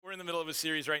the middle of a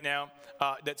series right now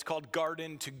that's called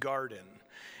Garden to Garden.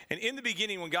 And in the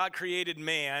beginning, when God created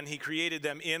man, he created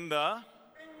them in the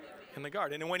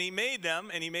garden. And when he made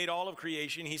them, and he made all of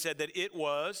creation, he said that it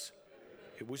was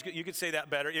good. You could say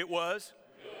that better. It was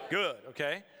good,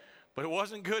 okay? But it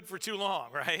wasn't good for too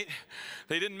long, right?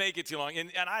 They didn't make it too long.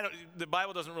 And the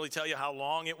Bible doesn't really tell you how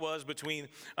long it was between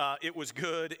it was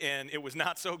good and it was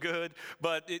not so good.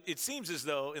 But it seems as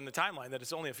though in the timeline that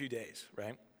it's only a few days,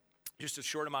 right? Just a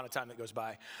short amount of time that goes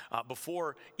by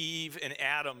before Eve and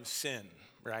Adam sin,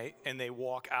 right? And they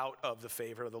walk out of the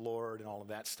favor of the Lord and all of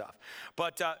that stuff.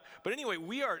 But anyway,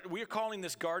 we are calling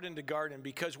this garden to garden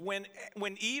because when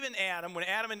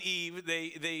Adam and Eve,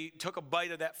 they took a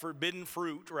bite of that forbidden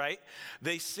fruit, right?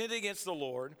 They sinned against the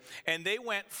Lord, and they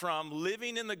went from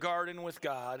living in the garden with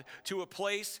God to a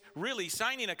place really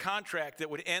signing a contract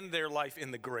that would end their life in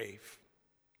the grave.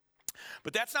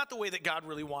 But that's not the way that God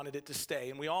really wanted it to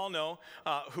stay. And we all know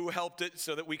who helped it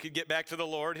so that we could get back to the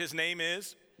Lord. His name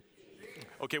is?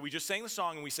 Okay, we just sang the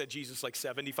song and we said Jesus like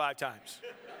 75 times,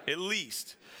 at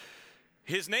least.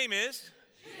 His name is?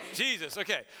 Jesus.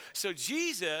 Okay, so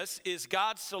Jesus is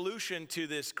God's solution to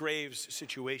this graves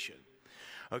situation.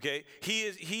 Okay,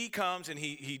 he comes and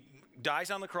he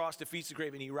dies on the cross, defeats the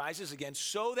grave, and he rises again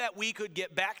so that we could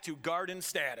get back to garden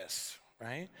status.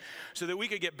 Right? So that we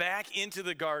could get back into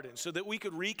the garden, so that we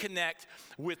could reconnect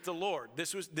with the Lord.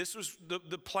 This was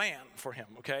the plan for him,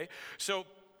 okay? So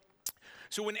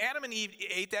when Adam and Eve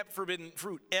ate that forbidden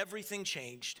fruit, everything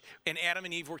changed, and Adam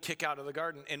and Eve were kicked out of the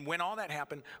garden. And when all that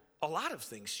happened, a lot of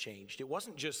things changed. It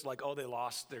wasn't just like, they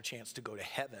lost their chance to go to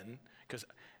heaven, because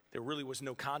there really was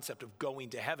no concept of going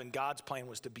to heaven. God's plan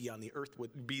was to be on the earth,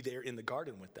 be there in the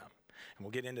garden with them. And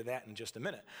we'll get into that in just a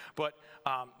minute. But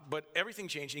everything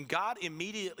changed, and God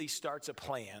immediately starts a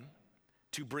plan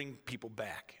to bring people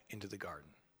back into the garden.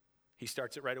 He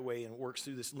starts it right away and works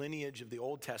through this lineage of the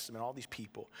Old Testament, all these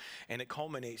people, and it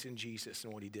culminates in Jesus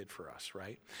and what he did for us,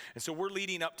 right? And so we're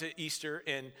leading up to Easter,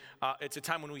 and it's a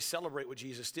time when we celebrate what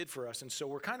Jesus did for us. And so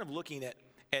we're kind of looking at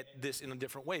this in a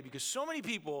different way, because so many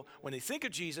people, when they think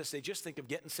of Jesus, they just think of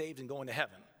getting saved and going to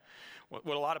heaven.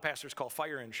 What a lot of pastors call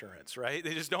fire insurance, right?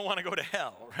 They just don't want to go to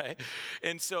hell, right?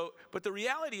 And so, but the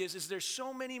reality is there's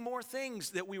so many more things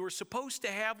that we were supposed to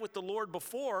have with the Lord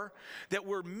before that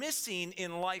we're missing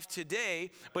in life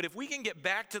today. But if we can get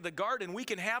back to the garden, we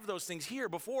can have those things here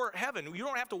before heaven. You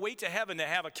don't have to wait to heaven to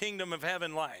have a kingdom of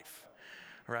heaven life,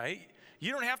 right?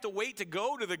 You don't have to wait to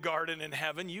go to the garden in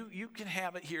heaven. You can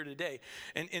have it here today.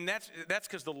 And that's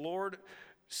because the Lord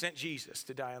sent Jesus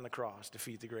to die on the cross,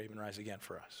 defeat the grave, and rise again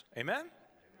for us. Amen?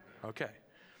 Okay.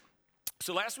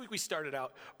 So last week we started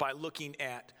out by looking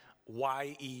at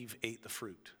why Eve ate the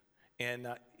fruit. And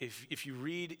if you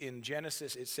read in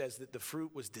Genesis, it says that the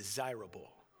fruit was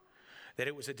desirable, that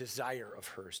it was a desire of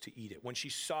hers to eat it. When she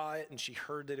saw it and she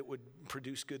heard that it would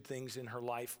produce good things in her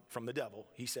life from the devil,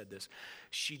 he said this,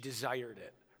 she desired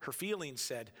it. Her feelings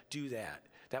said, do that.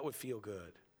 That would feel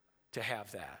good to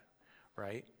have that,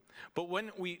 right? But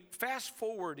when we fast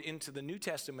forward into the New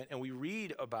Testament and we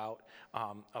read about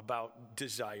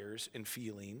desires and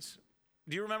feelings,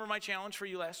 do you remember my challenge for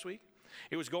you last week?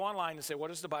 It was go online and say, what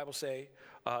does the Bible say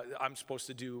I'm supposed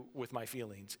to do with my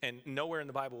feelings? And nowhere in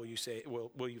the Bible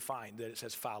will you find that it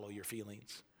says follow your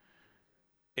feelings.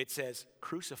 It says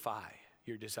crucify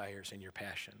your desires and your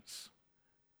passions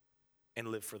and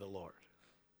live for the Lord.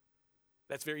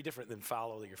 That's very different than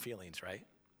follow your feelings, right?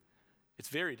 It's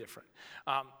very different.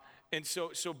 And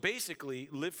so basically,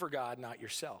 live for God, not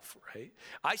yourself, right?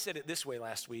 I said it this way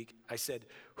last week. I said,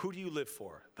 who do you live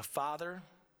for, the Father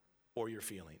or your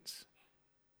feelings?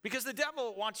 Because the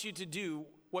devil wants you to do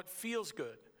what feels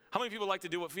good. How many people like to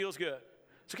do what feels good?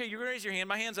 It's okay, you can raise your hand.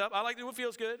 My hand's up. I like to do what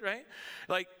feels good, right?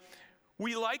 Like,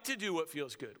 we like to do what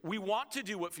feels good. We want to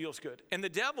do what feels good. And the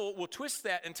devil will twist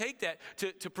that and take that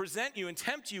to present you and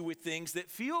tempt you with things that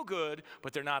feel good,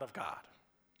 but they're not of God.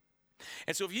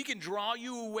 And so if he can draw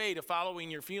you away to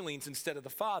following your feelings instead of the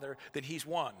Father, then he's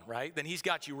won, right? Then he's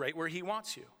got you right where he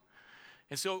wants you.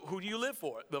 And so who do you live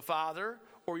for? The Father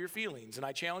or your feelings? And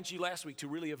I challenged you last week to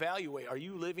really evaluate, are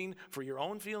you living for your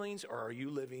own feelings or are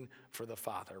you living for the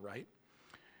Father, right?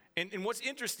 And what's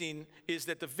interesting is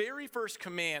that the very first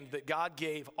command that God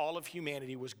gave all of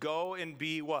humanity was go and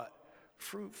be what?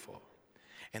 Fruitful.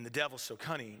 And the devil's so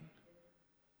cunning,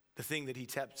 the thing that he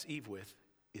tempts Eve with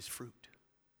is fruit.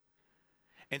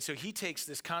 And so he takes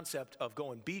this concept of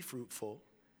go and be fruitful,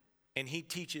 and he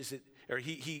teaches it, or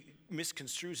he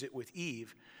misconstrues it with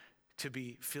Eve to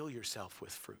be fill yourself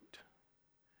with fruit.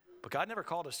 But God never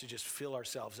called us to just fill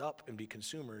ourselves up and be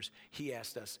consumers. He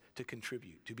asked us to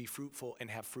contribute, to be fruitful and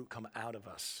have fruit come out of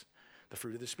us. the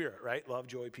fruit of the Spirit, right? Love,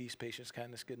 joy, peace, patience,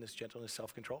 kindness, goodness, gentleness,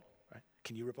 self-control, right?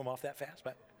 Can you rip them off that fast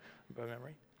by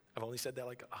memory? I've only said that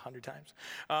like 100 times.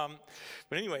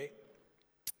 But anyway,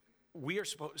 we are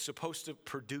supposed to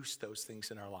produce those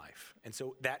things in our life. And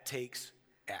so that takes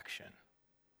action,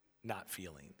 not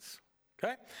feelings.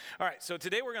 Okay? All right, so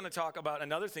today we're going to talk about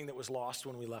another thing that was lost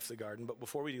when we left the garden. But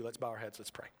before we do, let's bow our heads,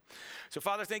 let's pray. So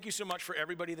Father, thank you so much for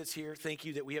everybody that's here. Thank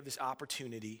you that we have this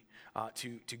opportunity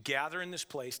to gather in this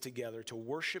place together, to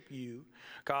worship you.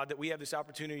 God, that we have this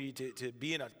opportunity to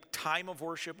be in a time of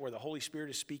worship where the Holy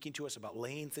Spirit is speaking to us about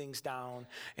laying things down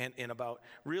and about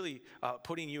really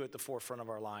putting you at the forefront of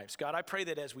our lives. God, I pray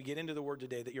that as we get into the Word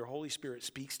today, that your Holy Spirit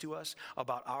speaks to us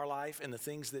about our life and the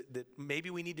things that maybe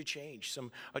we need to change,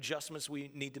 some adjustments we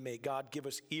need to make. God, give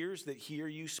us ears that hear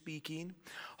you speaking,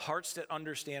 hearts that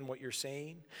understand what you're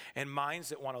saying, and minds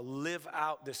that want to live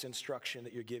out this instruction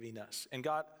that you're giving us. And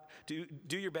God,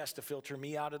 do your best to filter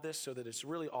me out of this so that it's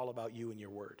really all about you and your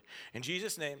word. In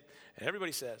Jesus' name, and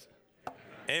everybody says,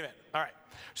 amen. All right.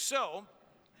 So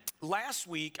last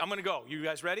week, I'm going to go. You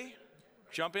guys ready?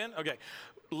 Jump in? Okay.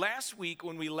 Last week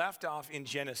when we left off in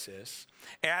Genesis,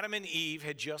 Adam and Eve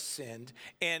had just sinned,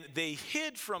 and they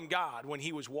hid from God when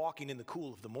he was walking in the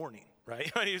cool of the morning,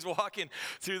 right? When he was walking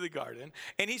through the garden,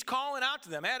 and he's calling out to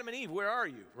them, Adam and Eve, where are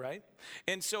you, right?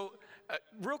 And so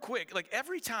real quick, like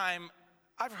every time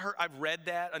I've read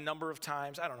that a number of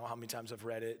times. I don't know how many times I've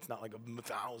read it. It's not like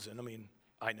 1,000. I mean,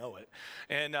 I know it.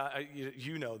 And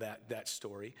you know that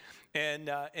story. And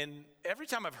every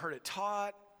time I've heard it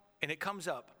taught and it comes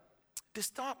up, this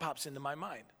thought pops into my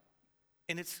mind.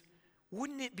 And it's,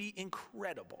 wouldn't it be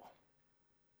incredible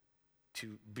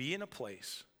to be in a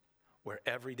place where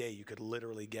every day you could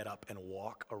literally get up and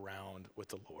walk around with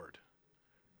the Lord?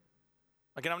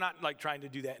 Like, and I'm not like trying to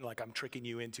do that and like I'm tricking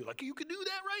you into like, you can do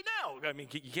that right now. I mean,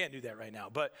 you can't do that right now.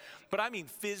 But I mean,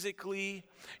 physically,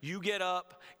 you get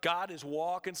up, God is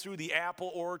walking through the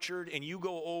apple orchard, and you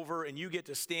go over and you get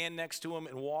to stand next to him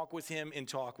and walk with him and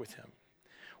talk with him.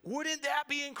 Wouldn't that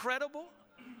be incredible?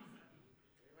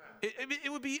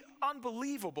 It would be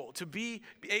unbelievable to be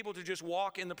able to just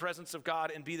walk in the presence of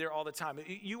God and be there all the time.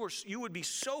 You would be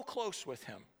so close with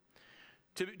him.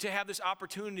 To have this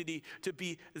opportunity to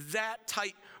be that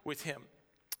tight with him.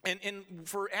 And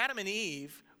for Adam and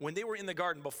Eve, when they were in the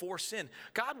garden before sin,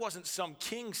 God wasn't some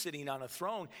king sitting on a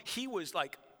throne. He was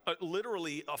like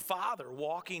literally a father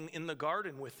walking in the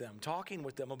garden with them, talking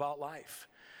with them about life,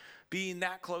 being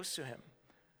that close to him.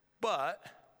 But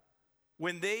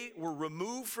when they were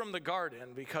removed from the garden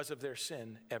because of their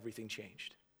sin, everything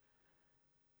changed.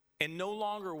 And no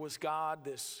longer was God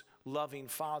this loving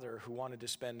father who wanted to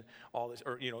spend all this,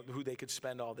 or who they could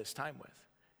spend all this time with.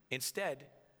 Instead,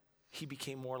 he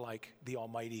became more like the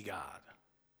Almighty God,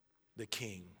 the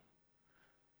King,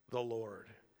 the Lord.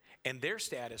 And their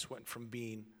status went from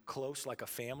being close like a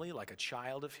family, like a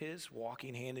child of his,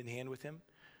 walking hand in hand with him,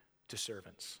 to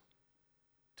servants,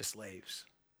 to slaves,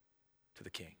 to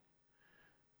the King.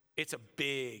 It's a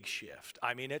big shift.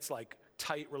 I mean, it's like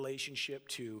tight relationship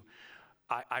to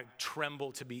I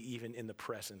tremble to be even in the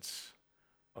presence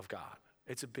of God.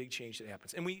 It's a big change that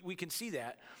happens. And we can see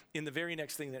that in the very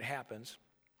next thing that happens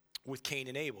with Cain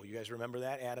and Abel. You guys remember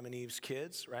that? Adam and Eve's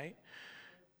kids, right?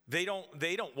 They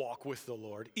don't walk with the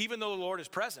Lord, even though the Lord is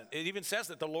present. It even says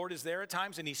that the Lord is there at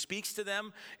times and he speaks to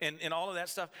them and all of that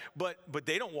stuff, but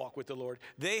they don't walk with the Lord.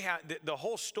 They have the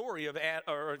whole story of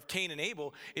Cain and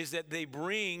Abel is that they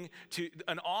bring to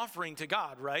an offering to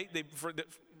God, right?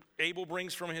 Abel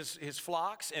brings from his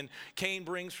flocks, and Cain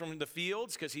brings from the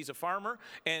fields because he's a farmer,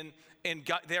 and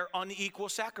God, they're unequal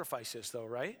sacrifices though,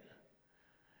 right?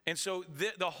 And so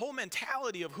the whole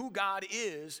mentality of who God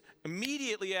is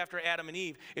immediately after Adam and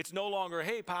Eve, it's no longer,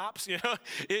 hey, pops,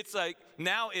 it's like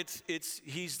now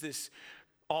he's this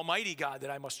almighty God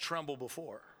that I must tremble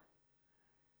before.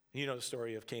 You know the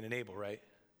story of Cain and Abel, right?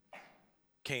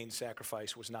 Cain's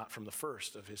sacrifice was not from the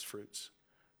first of his fruits,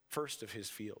 first of his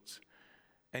fields.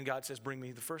 And God says, bring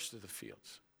me the first of the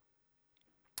fields.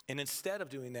 And instead of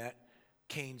doing that,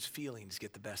 Cain's feelings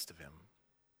get the best of him.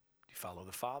 Do you follow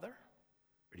the Father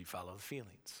or do you follow the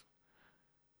feelings?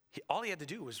 All he had to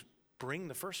do was bring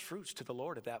the first fruits to the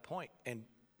Lord at that point and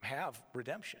have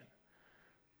redemption.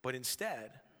 But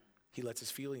instead, he lets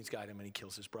his feelings guide him and he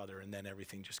kills his brother, and then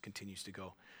everything just continues to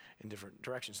go in different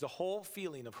directions. The whole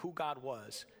feeling of who God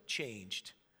was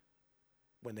changed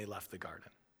when they left the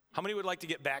garden. How many would like to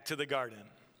get back to the garden?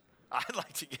 I'd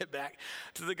like to get back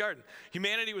to the garden.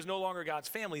 Humanity was no longer God's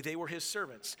family. They were his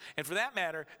servants. And for that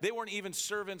matter, they weren't even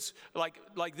servants, like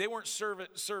they weren't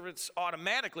servants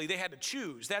automatically. They had to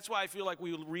choose. That's why I feel like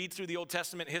we read through the Old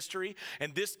Testament history,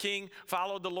 and this king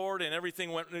followed the Lord, and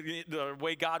everything went the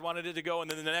way God wanted it to go, and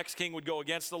then the next king would go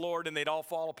against the Lord, and they'd all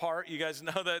fall apart. You guys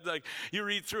know that? Like, you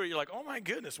read through it, you're like, oh my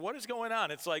goodness, what is going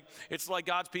on? It's like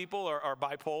God's people are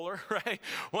bipolar, right?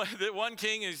 One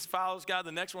king follows God,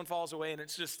 the next one falls away, and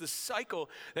it's just this cycle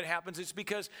that happens. It's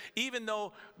because even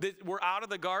though we're out of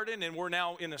the garden and we're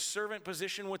now in a servant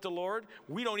position with the Lord,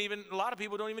 a lot of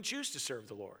people don't even choose to serve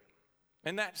the Lord.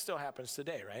 And that still happens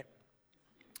today, right?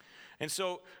 And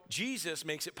so Jesus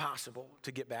makes it possible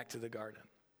to get back to the garden.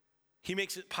 He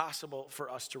makes it possible for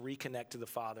us to reconnect to the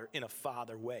Father in a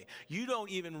Father way. You don't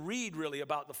even read really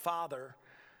about the Father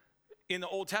in the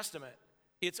Old Testament.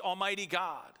 It's Almighty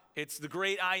God. It's the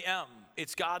great I am.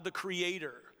 It's God the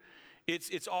Creator.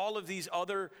 It's all of these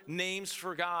other names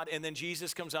for God, and then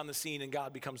Jesus comes on the scene and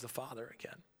God becomes the Father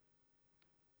again.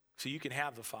 So you can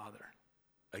have the Father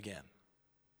again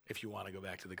if you want to go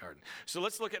back to the garden. So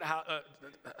let's look at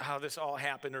how this all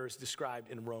happened or is described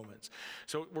in Romans.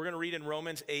 So we're going to read in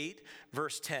Romans 8,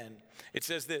 verse 10. It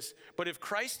says this, "But if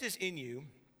Christ is in you,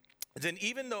 then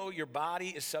even though your body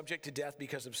is subject to death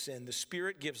because of sin, the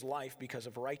Spirit gives life because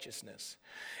of righteousness.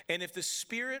 And if the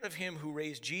Spirit of him who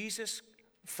raised Jesus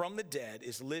from the dead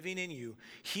is living in you,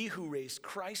 he who raised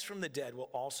Christ from the dead will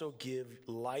also give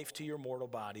life to your mortal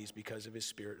bodies because of his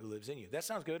Spirit who lives in you." That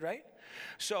sounds good, right?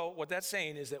 So what that's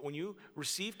saying is that when you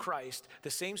receive Christ,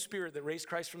 the same Spirit that raised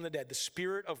Christ from the dead, the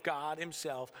Spirit of God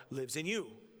himself lives in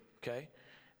you, okay?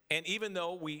 And even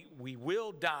though we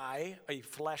will die a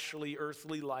fleshly,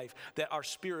 earthly life, that our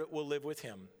spirit will live with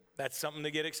him. That's something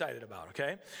to get excited about,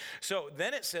 okay? So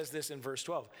then it says this in verse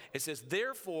 12. It says,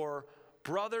 "Therefore,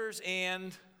 brothers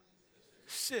and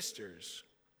sisters."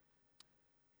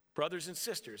 Brothers and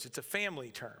sisters. It's a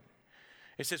family term.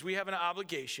 It says we have an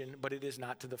obligation, but it is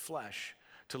not to the flesh,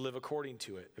 to live according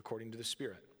to it, according to the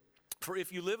Spirit. "For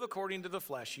if you live according to the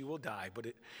flesh, you will die.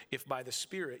 But if by the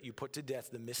Spirit you put to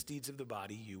death the misdeeds of the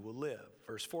body, you will live."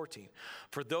 Verse 14.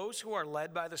 "For those who are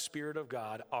led by the Spirit of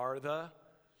God are the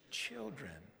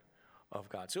children of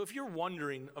God." So if you're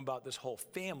wondering about this whole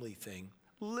family thing,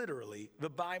 literally,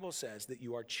 the Bible says that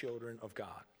you are children of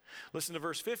God. Listen to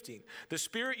verse 15. "The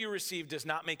Spirit you received does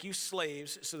not make you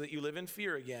slaves so that you live in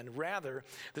fear again. Rather,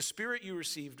 the Spirit you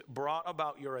received brought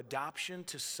about your adoption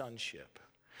to sonship.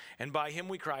 And by him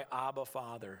we cry, 'Abba,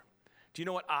 Father.'" Do you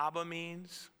know what Abba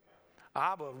means?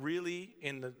 Abba really,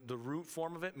 in the root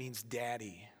form of it, means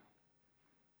daddy.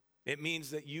 It means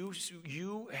that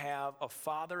you have a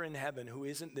Father in heaven who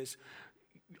isn't this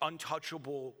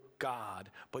untouchable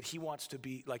God, but he wants to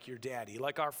be like your daddy.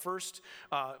 Like our first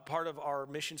part of our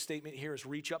mission statement here is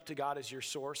reach up to God as your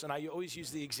source. And I always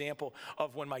use the example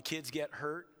of when my kids get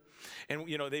hurt. And,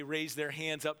 they raise their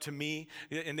hands up to me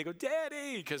and they go,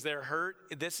 "Daddy," because they're hurt.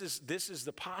 This is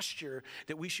the posture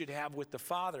that we should have with the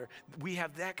Father. We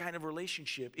have that kind of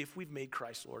relationship if we've made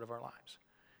Christ Lord of our lives.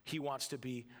 He wants to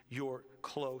be your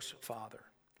close Father,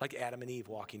 like Adam and Eve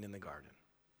walking in the garden.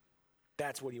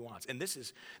 That's what he wants. And this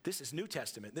is New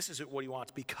Testament. This is what he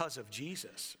wants because of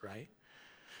Jesus, right?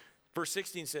 Verse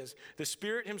 16 says, "The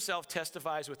Spirit himself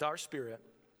testifies with our spirit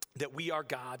that we are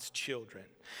God's children.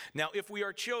 Now, if we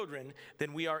are children,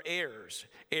 then we are heirs,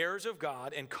 heirs of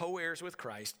God and co-heirs with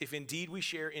Christ, if indeed we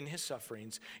share in his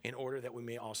sufferings, in order that we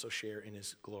may also share in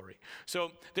his glory."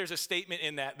 So there's a statement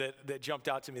in that jumped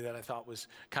out to me that I thought was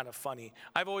kind of funny.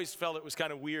 I've always felt it was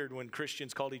kind of weird when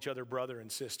Christians called each other brother and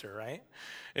sister, right?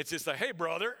 It's just like, hey,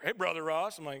 brother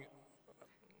Ross. I'm like,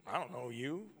 I don't know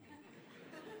you.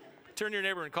 Turn to your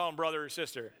neighbor and call him brother or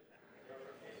sister.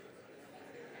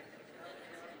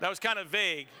 That was kind of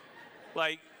vague.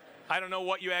 Like, I don't know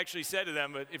what you actually said to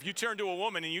them, but if you turned to a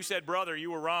woman and you said brother, you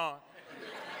were wrong.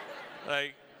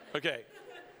 Like, okay.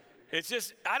 It's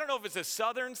just, I don't know if it's a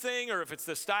Southern thing or if it's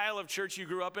the style of church you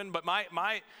grew up in, but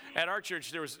at our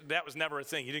church, that was never a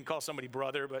thing. You didn't call somebody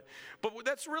brother, but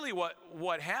that's really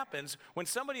what happens when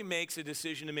somebody makes a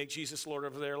decision to make Jesus Lord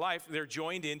of their life. They're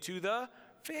joined into the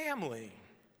family.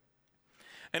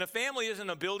 And a family isn't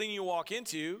a building you walk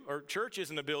into, or church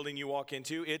isn't a building you walk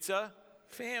into. It's a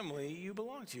family you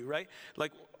belong to, right?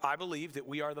 Like, I believe that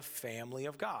we are the family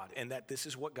of God, and that this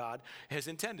is what God has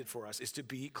intended for us, is to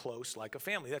be close like a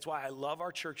family. That's why I love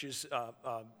our church's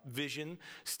vision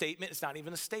statement. It's not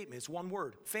even a statement. It's one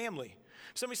word, family.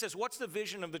 If somebody says, "What's the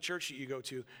vision of the church that you go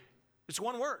to?" It's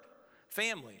one word,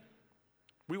 family.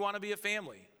 We want to be a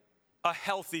family. A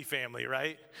healthy family,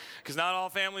 right? Because not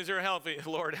all families are healthy.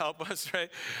 Lord help us,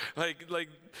 right? Like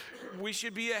we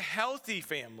should be a healthy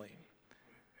family.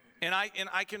 And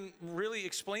I can really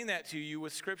explain that to you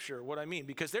with Scripture, what I mean,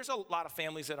 because there's a lot of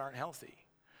families that aren't healthy.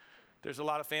 There's a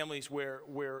lot of families where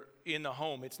in the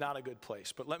home it's not a good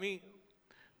place. But let me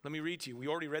read to you. We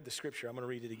already read the Scripture. I'm going to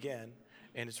read it again,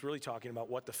 and it's really talking about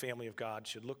what the family of God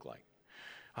should look like.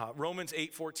 Romans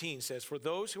 8:14 says, "For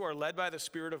those who are led by the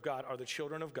Spirit of God are the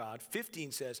children of God."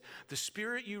 15 says, "The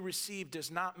Spirit you receive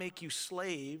does not make you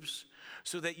slaves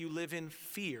so that you live in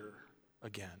fear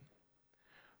again.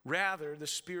 Rather, the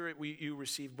Spirit you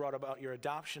received brought about your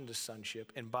adoption to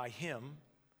sonship, and by Him,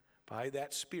 by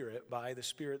that Spirit, by the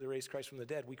Spirit that raised Christ from the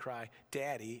dead, we cry,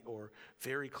 Daddy, or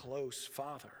very close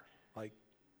Father," like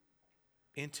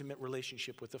intimate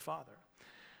relationship with the Father.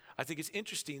 I think it's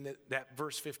interesting that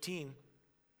verse 15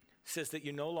 says that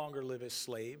you no longer live as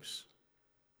slaves,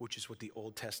 which is what the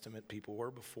Old Testament people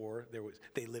were before.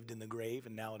 They lived in the grave,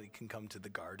 and now they can come to the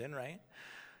garden, right?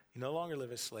 You no longer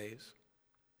live as slaves,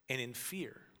 and in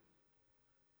fear.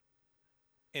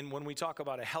 And when we talk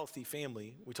about a healthy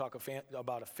family, we talk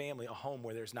about a family, a home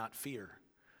where there's not fear.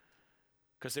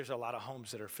 Because there's a lot of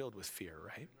homes that are filled with fear,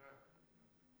 right?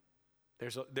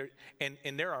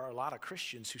 There are a lot of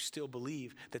Christians who still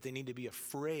believe that they need to be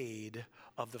afraid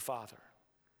of the Father.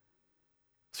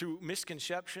 Through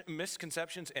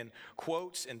misconceptions and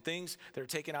quotes and things that are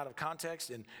taken out of context,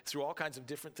 and through all kinds of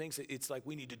different things, it's like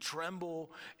we need to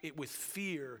tremble with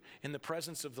fear in the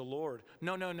presence of the Lord.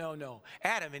 No.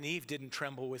 Adam and Eve didn't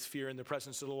tremble with fear in the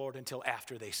presence of the Lord until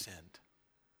after they sinned.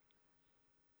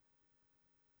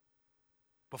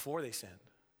 Before they sinned,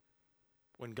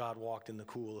 when God walked in the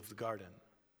cool of the garden,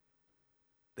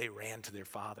 they ran to their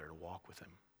Father to walk with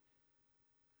Him.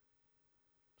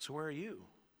 So where are you?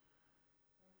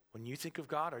 When you think of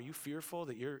God, are you fearful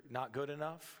that you're not good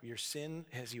enough? Your sin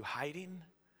has you hiding?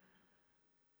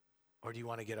 Or do you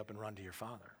want to get up and run to your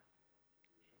Father?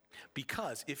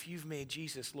 Because if you've made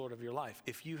Jesus Lord of your life,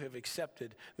 if you have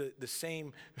accepted the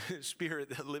same Spirit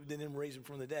that lived in Him, raised Him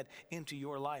from the dead, into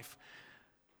your life,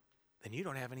 then you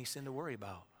don't have any sin to worry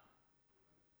about.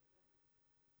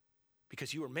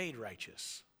 Because you were made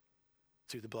righteous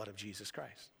through the blood of Jesus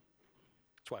Christ.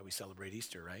 That's why we celebrate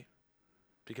Easter, right?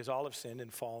 Because all have sinned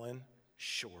and fallen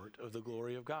short of the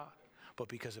glory of God. But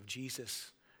because of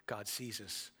Jesus, God sees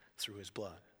us through His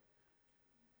blood.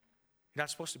 You're not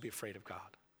supposed to be afraid of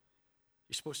God.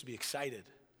 You're supposed to be excited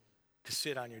to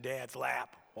sit on your dad's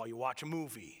lap while you watch a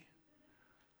movie.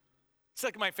 It's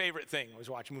like my favorite thing. I was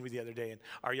watching a movie the other day, and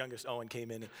our youngest Owen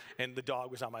came in, and the dog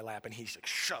was on my lap, and he like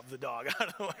shoved the dog out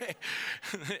of the way,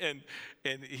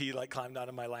 and he like climbed out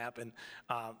of my lap, and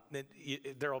then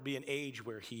there will be an age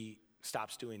where he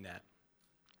stops doing that.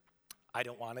 I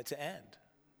don't want it to end,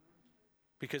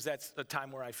 because that's a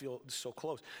time where I feel so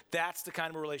close. That's the kind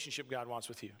of a relationship God wants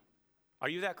with you. Are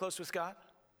you that close with God?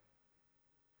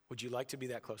 Would you like to be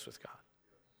that close with God?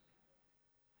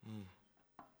 Man.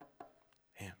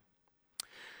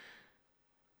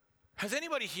 Has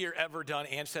anybody here ever done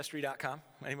Ancestry.com?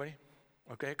 Anybody?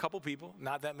 Okay, a couple people,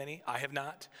 not that many. I have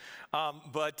not.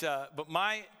 But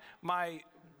my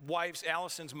wife's,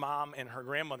 Allison's mom and her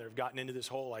grandmother have gotten into this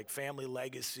whole like family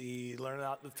legacy, learning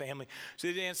about the family. So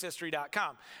they did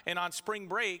Ancestry.com. And on spring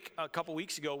break a couple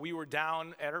weeks ago, we were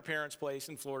down at her parents' place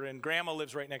in Florida, and Grandma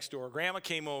lives right next door. Grandma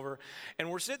came over, and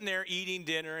we're sitting there eating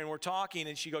dinner, and we're talking,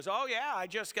 and she goes, "Oh yeah, I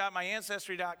just got my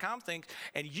Ancestry.com thing,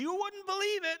 and you wouldn't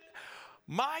believe it.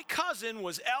 My cousin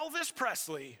was Elvis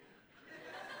Presley."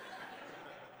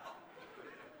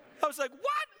 I was like,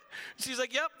 "What?" She's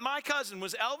like, "Yep, my cousin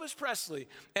was Elvis Presley."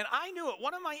 And I knew it.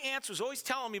 One of my aunts was always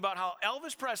telling me about how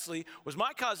Elvis Presley was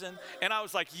my cousin. And I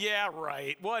was like, "Yeah,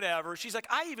 right, whatever." She's like,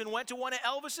 "I even went to one of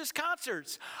Elvis's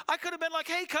concerts." I could have been like,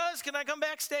 "Hey, cuz, can I come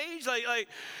backstage?"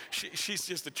 She's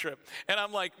just a trip. And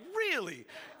I'm like, "Really?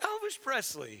 Elvis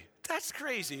Presley? That's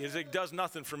crazy." It does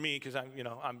nothing for me because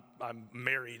I'm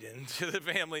married into the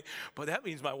family, but that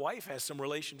means my wife has some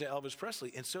relation to Elvis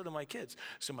Presley, and so do my kids.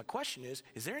 So my question is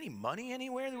there any money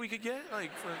anywhere that we could get?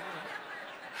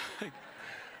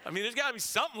 There's got to be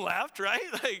something left,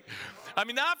 right?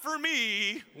 Not for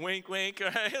me. Wink, wink.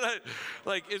 Right?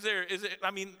 Is there?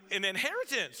 An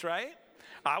inheritance, right?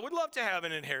 I would love to have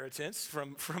an inheritance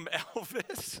from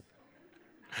Elvis.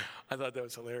 I thought that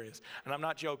was hilarious. And I'm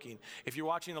not joking. If you're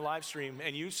watching the live stream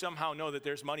and you somehow know that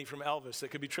there's money from Elvis that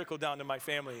could be trickled down to my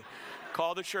family,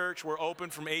 call the church. We're open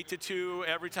from 8 to 2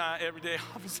 every day.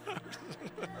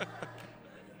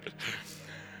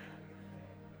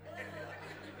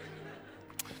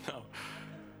 No,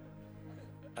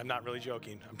 I'm not really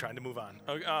joking. I'm trying to move on.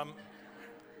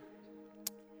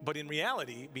 But in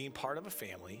reality, being part of a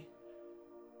family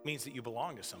means that you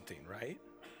belong to something, right?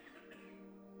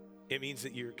 It means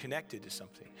that you're connected to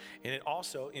something. And it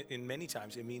also, in many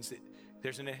times, it means that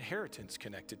there's an inheritance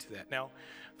connected to that. Now,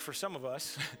 for some of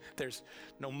us, there's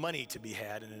no money to be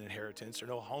had in an inheritance or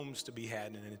no homes to be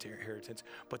had in an inheritance,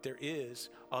 but there is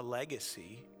a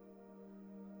legacy.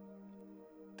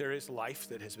 There is life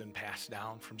that has been passed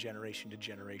down from generation to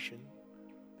generation.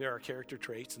 There are character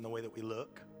traits in the way that we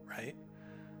look, right?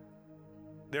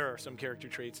 There are some character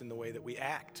traits in the way that we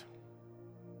act.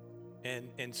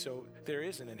 And so there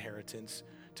is an inheritance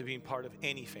to being part of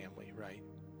any family, right?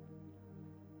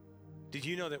 Did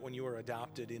you know that when you were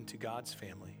adopted into God's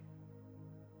family,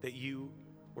 that you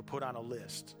were put on a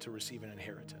list to receive an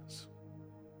inheritance?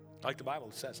 Like the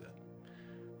Bible says it.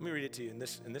 Let me read it to you in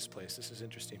this place. This is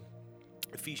interesting.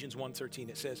 Ephesians 1:13,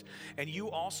 it says, "And you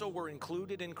also were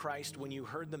included in Christ when you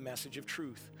heard the message of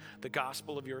truth, the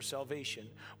gospel of your salvation.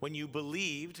 When you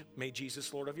believed, made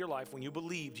Jesus Lord of your life, when you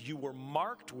believed, you were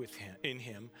marked with him, in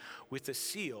him with a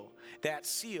seal. That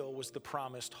seal was the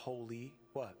promised holy,"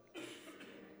 what?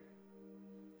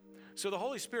 So the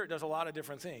Holy Spirit does a lot of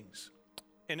different things.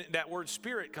 And that word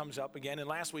Spirit comes up again. And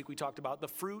last week we talked about the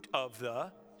fruit of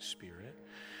the Spirit.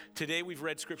 Today we've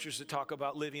read scriptures that talk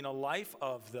about living a life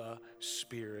of the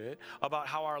Spirit, about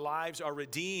how our lives are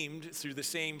redeemed through the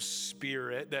same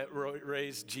Spirit that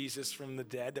raised Jesus from the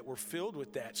dead, that we're filled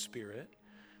with that Spirit.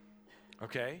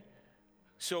 Okay?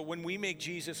 So when we make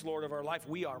Jesus Lord of our life,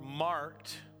 we are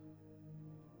marked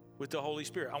with the Holy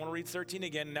Spirit. I want to read 13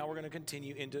 again, and now we're going to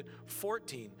continue into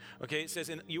 14. Okay, it says,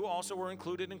 "And you also were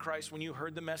included in Christ when you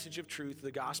heard the message of truth,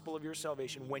 the gospel of your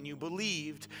salvation. When you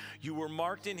believed, you were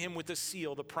marked in him with a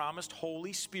seal, the promised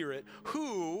Holy Spirit,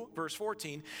 who," verse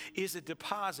 14, "is a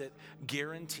deposit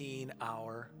guaranteeing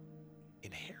our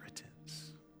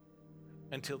inheritance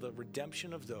until the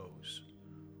redemption of those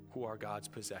who are God's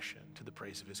possession to the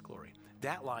praise of his glory."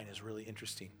 That line is really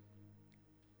interesting.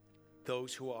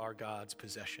 Those who are God's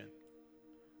possession.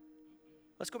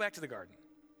 Let's go back to the garden.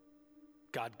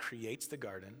 God creates the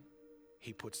garden.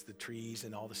 He puts the trees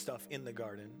and all the stuff in the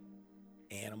garden,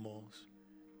 animals.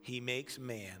 He makes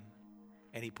man,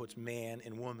 and he puts man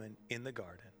and woman in the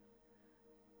garden.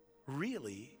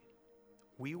 Really,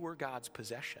 we were God's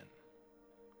possession.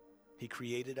 He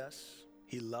created us.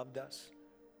 He loved us.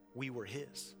 We were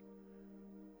his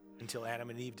until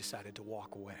Adam and Eve decided to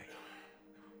walk away.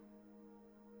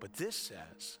 But this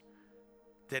says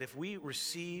that if we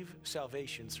receive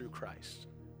salvation through Christ,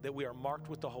 that we are marked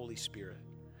with the Holy Spirit,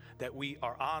 that we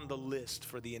are on the list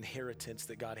for the inheritance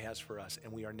that God has for us,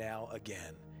 and we are now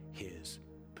again his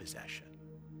possession.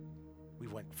 We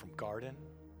went from garden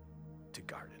to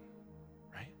garden,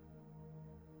 right?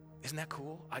 Isn't that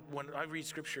cool? When I read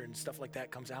scripture and stuff like that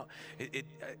comes out, I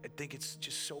think it's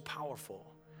just so powerful.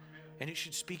 And it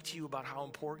should speak to you about how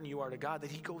important you are to God,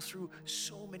 that he goes through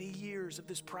so many years of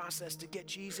this process to get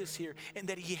Jesus here, and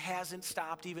that he hasn't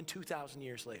stopped even 2,000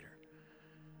 years later.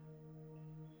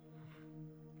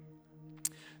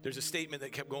 There's a statement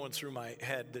that kept going through my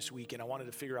head this week, and I wanted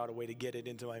to figure out a way to get it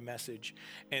into my message.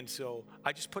 And so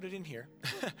I just put it in here.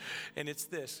 And it's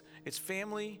this. It's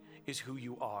family is who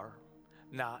you are,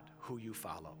 not who you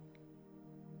follow.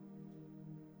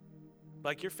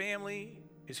 Like your family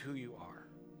is who you are.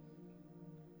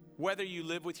 Whether you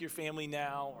live with your family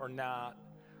now or not,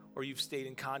 or you've stayed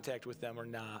in contact with them or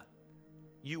not,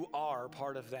 you are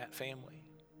part of that family.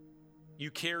 You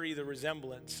carry the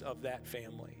resemblance of that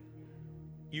family.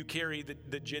 You carry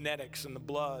the genetics and the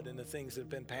blood and the things that have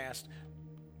been passed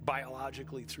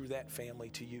biologically through that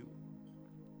family to you.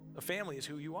 A family is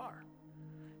who you are,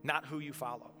 not who you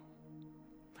follow.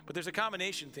 But there's a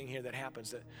combination thing here that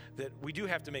happens, that we do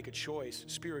have to make a choice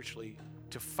spiritually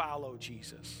to follow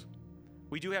Jesus.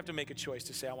 We do have to make a choice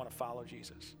to say, I want to follow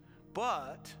Jesus.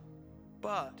 But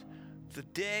the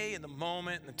day and the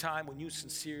moment and the time when you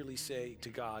sincerely say to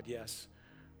God, yes,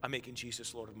 I'm making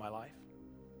Jesus Lord of my life,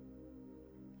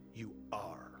 you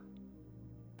are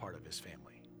part of his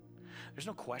family. There's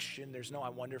no question. There's no, I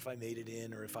wonder if I made it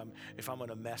in, or if I'm going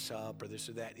to mess up or this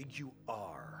or that. You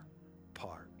are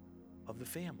part of the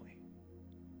family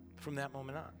from that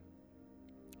moment on.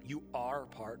 You are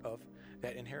part of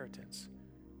that inheritance.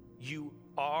 You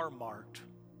are marked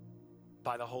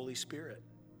by the Holy Spirit.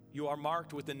 You are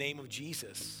marked with the name of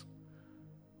Jesus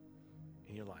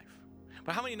in your life.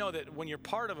 But how many know that when you're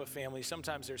part of a family,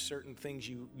 sometimes there's certain things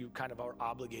you kind of are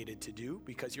obligated to do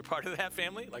because you're part of that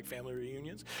family, like family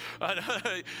reunions?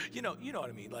 You know what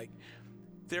I mean? Like,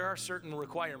 there are certain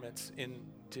requirements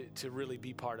to really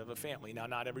be part of a family. Now,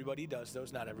 not everybody does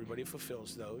those. Not everybody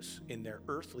fulfills those in their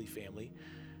earthly family.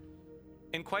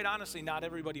 And quite honestly, not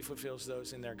everybody fulfills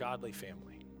those in their godly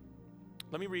family.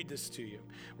 Let me read this to you.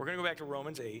 We're going to go back to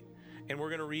Romans 8, and we're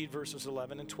going to read verses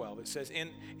 11 and 12. It says, and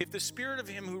if the spirit of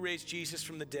him who raised Jesus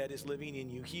from the dead is living in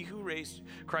you, he who raised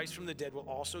Christ from the dead will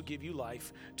also give you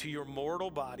life to your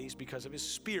mortal bodies because of his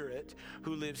spirit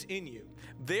who lives in you.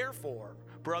 Therefore,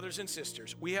 brothers and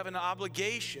sisters, we have an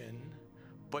obligation,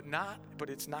 but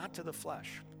it's not to the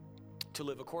flesh, to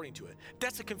live according to it.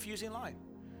 That's a confusing line.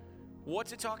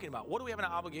 What's it talking about? What do we have an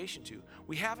obligation to?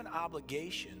 We have an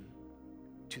obligation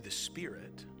to the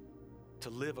Spirit, to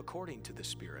live according to the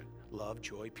Spirit. Love,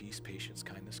 joy, peace, patience,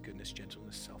 kindness, goodness,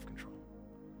 gentleness, self-control.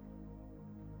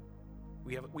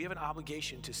 We have an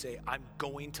obligation to say, I'm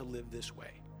going to live this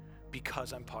way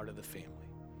because I'm part of the family.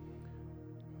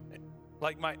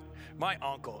 Like my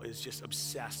uncle is just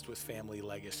obsessed with family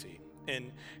legacy.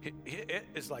 And it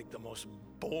is like the most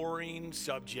boring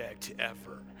subject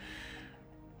ever.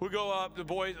 We go up,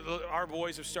 our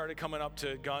boys have started coming up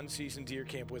to gun season deer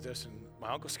camp with us, and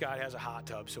my Uncle Scott has a hot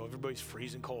tub, so everybody's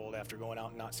freezing cold after going out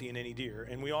and not seeing any deer.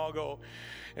 And we all go,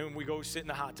 and we go sit in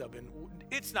the hot tub, and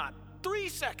it's not 3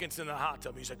 seconds in the hot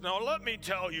tub. He's like, now let me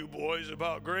tell you boys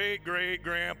about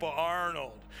great-great-grandpa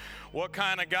Arnold, what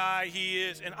kind of guy he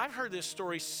is. And I've heard this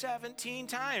story 17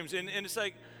 times, and it's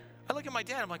like, I look at my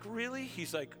dad, I'm like, really?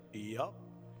 He's like, yup.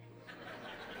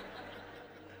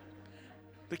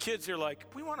 The kids are like,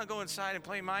 we want to go inside and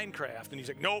play Minecraft. And he's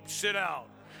like, nope, sit down.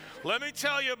 Let me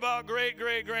tell you about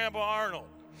great-great-grandpa Arnold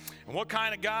and what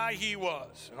kind of guy he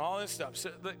was and all this stuff.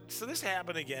 So this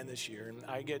happened again this year. And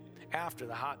I get after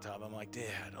the hot tub, I'm like, Dad,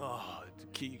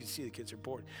 you can see the kids are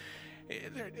bored.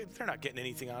 They're not getting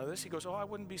anything out of this. He goes, I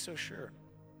wouldn't be so sure.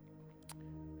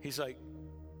 He's like,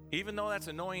 even though that's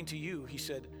annoying to you, he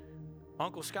said,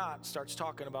 Uncle Scott starts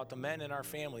talking about the men in our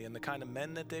family and the kind of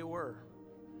men that they were.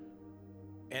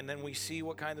 And then we see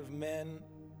what kind of men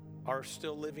are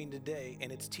still living today,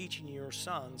 and it's teaching your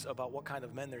sons about what kind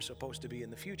of men they're supposed to be in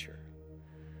the future.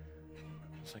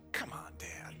 It's like, come on,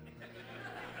 Dad.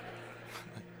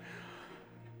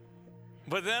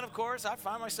 But then, of course, I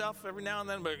find myself every now and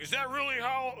then, but is that really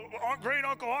how great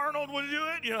Uncle Arnold would do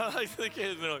it? You know, like the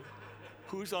kids are like,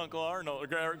 who's Uncle Arnold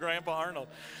or Grandpa Arnold?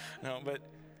 No,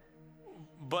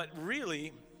 but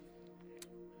really,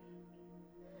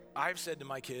 I've said to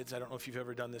my kids, I don't know if you've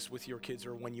ever done this with your kids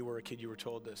or when you were a kid you were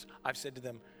told this. I've said to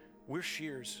them, we're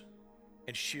shears,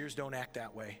 and shears don't act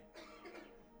that way.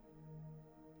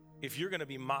 If you're going to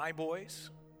be my boys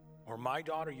or my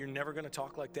daughter, you're never going to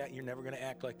talk like that. You're never going to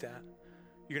act like that.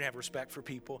 You're going to have respect for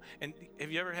people. And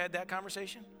have you ever had that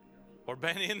conversation or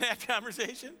been in that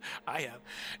conversation? I have.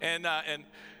 And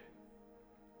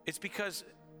it's because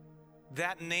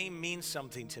that name means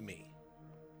something to me.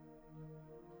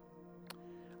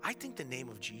 I think the name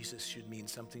of Jesus should mean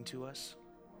something to us.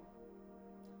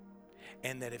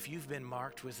 And that if you've been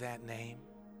marked with that name,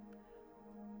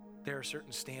 there are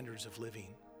certain standards of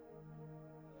living.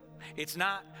 It's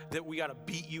not that we got to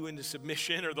beat you into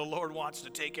submission or the Lord wants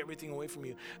to take everything away from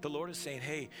you. The Lord is saying,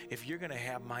 hey, if you're going to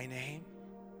have my name,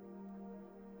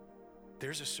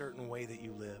 there's a certain way that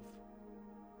you live.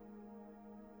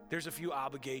 There's a few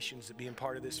obligations that being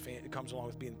part of this comes along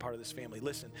with being part of this family.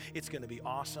 Listen, it's going to be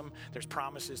awesome. There's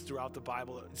promises throughout the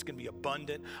Bible. It's going to be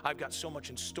abundant. I've got so much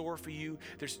in store for you.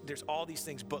 There's all these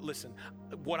things. But listen,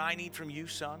 what I need from you,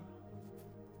 son,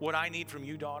 what I need from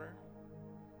you, daughter,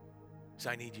 is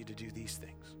I need you to do these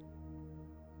things.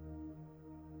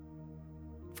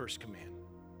 First command,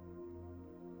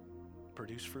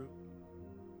 produce fruit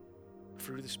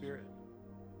of the Spirit.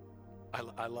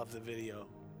 I love the video,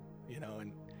 you know,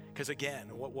 and because again,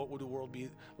 what would the world be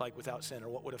like without sin? Or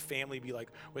what would a family be like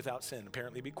without sin?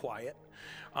 Apparently be quiet.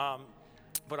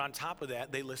 But on top of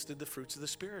that, they listed the fruits of the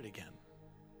Spirit again.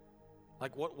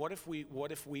 Like what if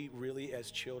we really,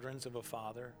 as children of a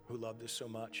Father who loved us so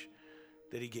much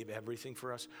that he gave everything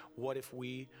for us, what if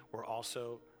we were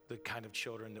also the kind of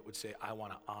children that would say, I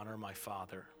want to honor my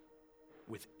Father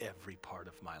with every part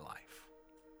of my life?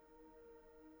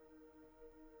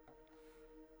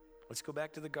 Let's go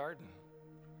back to the garden.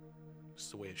 It's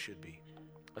the way it should be.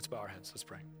 Let's bow our heads. Let's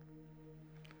pray.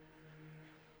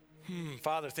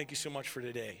 Father, thank you so much for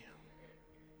today.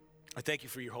 I thank you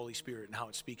for your Holy Spirit and how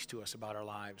it speaks to us about our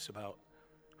lives, about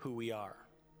who we are,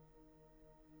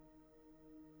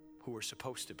 who we're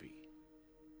supposed to be.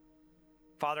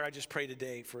 Father, I just pray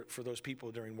today for those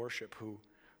people during worship who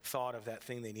thought of that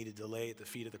thing they needed to lay at the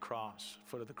foot of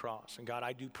the cross. And God,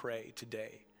 I do pray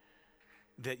today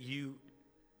that you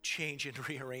change and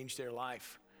rearrange their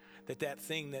life, that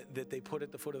thing that they put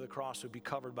at the foot of the cross would be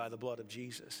covered by the blood of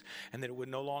Jesus, and that it would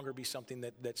no longer be something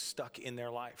that's stuck in their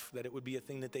life, that it would be a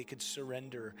thing that they could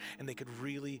surrender, and they could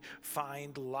really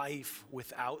find life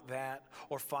without that,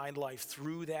 or find life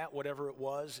through that, whatever it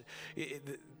was,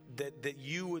 that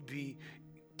you would be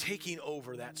taking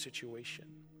over that situation.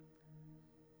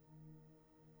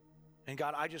 And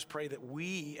God, I just pray that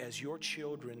we as your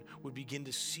children would begin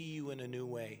to see you in a new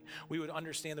way. We would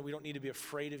understand that we don't need to be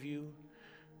afraid of you,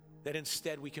 that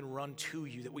instead we can run to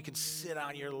you, that we can sit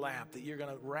on your lap, that you're going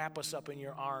to wrap us up in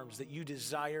your arms, that you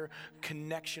desire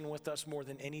connection with us more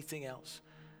than anything else.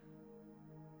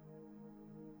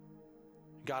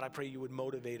 God, I pray you would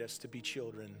motivate us to be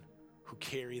children who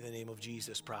carry the name of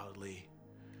Jesus proudly,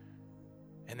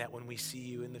 and that when we see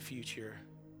you in the future,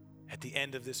 at the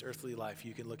end of this earthly life,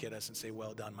 you can look at us and say,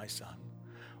 well done, my son.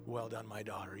 Well done, my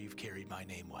daughter. You've carried my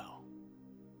name well.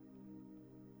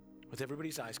 With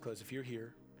everybody's eyes closed, if you're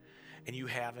here and you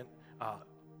haven't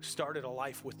started a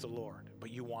life with the Lord,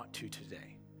 but you want to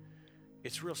today,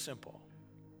 it's real simple.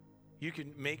 You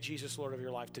can make Jesus Lord of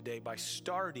your life today by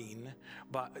starting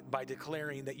by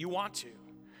declaring that you want to,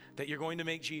 that you're going to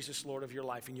make Jesus Lord of your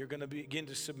life, and you're going to begin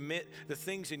to submit the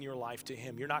things in your life to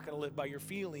him. You're not going to live by your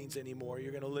feelings anymore.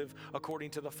 You're going to live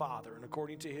according to the Father and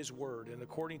according to his word and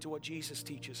according to what Jesus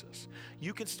teaches us.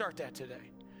 You can start that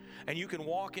today, and you can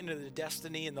walk into the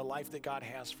destiny and the life that God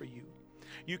has for you.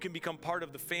 You can become part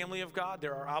of the family of God.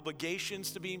 There are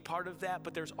obligations to being part of that,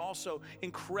 but there's also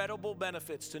incredible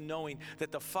benefits to knowing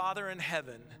that the Father in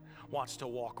heaven wants to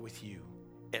walk with you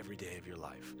every day of your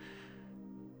life.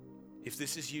 If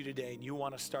this is you today and you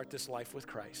want to start this life with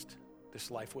Christ, this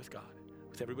life with God,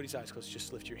 with everybody's eyes closed,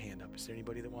 just lift your hand up. Is there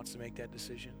anybody that wants to make that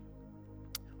decision?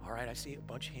 All right, I see a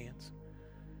bunch of hands.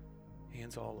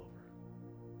 Hands all over.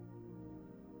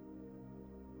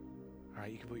 All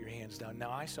right, you can put your hands down.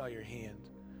 Now, I saw your hand,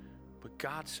 but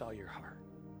God saw your heart.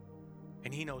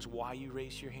 And he knows why you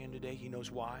raised your hand today. He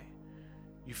knows why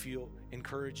you feel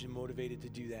encouraged and motivated to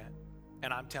do that.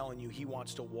 And I'm telling you, he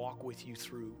wants to walk with you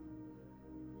through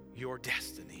your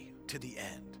destiny to the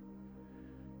end.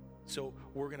 So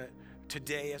we're going to,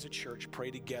 today as a church,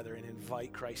 pray together and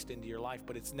invite Christ into your life.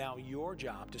 But it's now your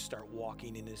job to start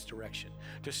walking in his direction,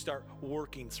 to start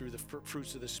working through the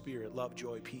fruits of the Spirit: love,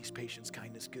 joy, peace, patience,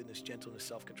 kindness, goodness, gentleness,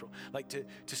 self-control. Like to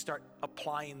start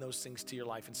applying those things to your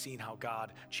life and seeing how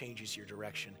God changes your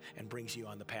direction and brings you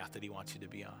on the path that he wants you to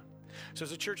be on. So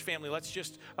as a church family, let's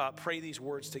just pray these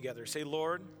words together. Say,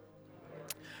 Lord,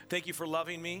 thank you for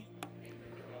loving me.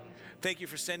 Thank you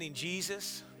for sending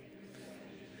Jesus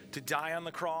to die on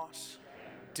the cross,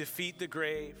 defeat the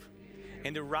grave,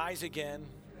 and to rise again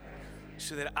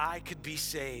so that I could be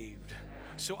saved,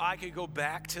 so I could go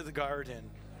back to the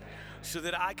garden, so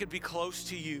that I could be close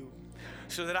to you,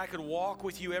 so that I could walk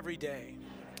with you every day.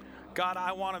 God,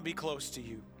 I want to be close to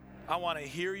you. I want to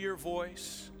hear your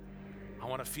voice. I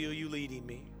want to feel you leading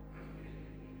me.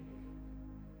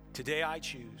 Today I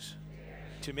choose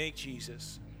to make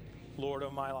Jesus Lord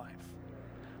of my life.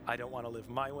 I don't want to live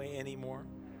my way anymore.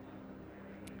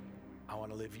 I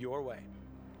want to live your way.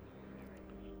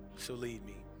 So lead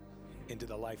me into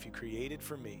the life you created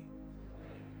for me.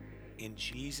 In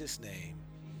Jesus' name,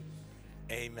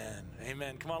 amen.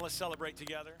 Amen. Come on, let's celebrate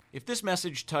together. If this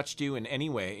message touched you in any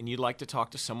way and you'd like to talk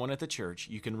to someone at the church,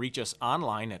 you can reach us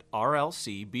online at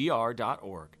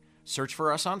rlcbr.org. Search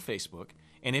for us on Facebook.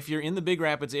 And if you're in the Big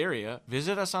Rapids area,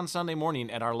 visit us on Sunday morning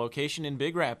at our location in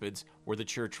Big Rapids. We're the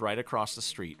church right across the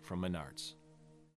street from Menards.